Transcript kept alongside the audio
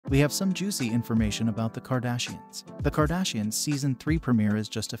we have some juicy information about the Kardashians. The Kardashians Season 3 premiere is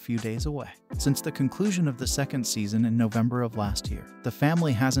just a few days away. Since the conclusion of the second season in November of last year, the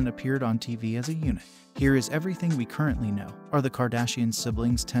family hasn't appeared on TV as a unit. Here is everything we currently know. Are the Kardashian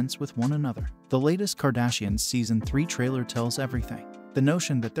siblings tense with one another? The latest Kardashians Season 3 trailer tells everything. The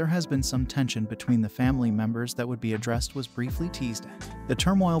notion that there has been some tension between the family members that would be addressed was briefly teased. The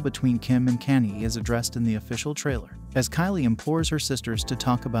turmoil between Kim and Kanye is addressed in the official trailer, as Kylie implores her sisters to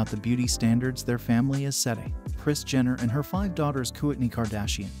talk about the beauty standards their family is setting. Kris Jenner and her 5 daughters Kourtney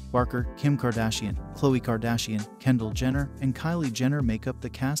Kardashian Barker, Kim Kardashian, Khloé Kardashian, Kendall Jenner, and Kylie Jenner make up the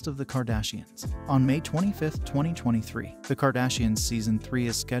cast of the Kardashians. On May 25, 2023, the Kardashians Season 3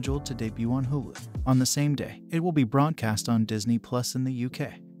 is scheduled to debut on Hulu. On the same day, it will be broadcast on Disney Plus in the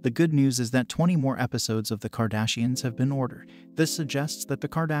UK. The good news is that 20 more episodes of The Kardashians have been ordered. This suggests that The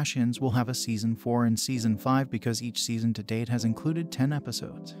Kardashians will have a Season 4 and Season 5 because each season to date has included 10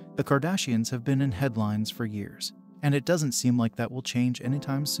 episodes. The Kardashians have been in headlines for years, and it doesn't seem like that will change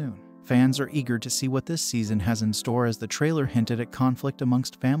anytime soon. Fans are eager to see what this season has in store, as the trailer hinted at conflict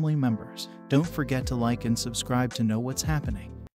amongst family members. Don't forget to like and subscribe to know what's happening.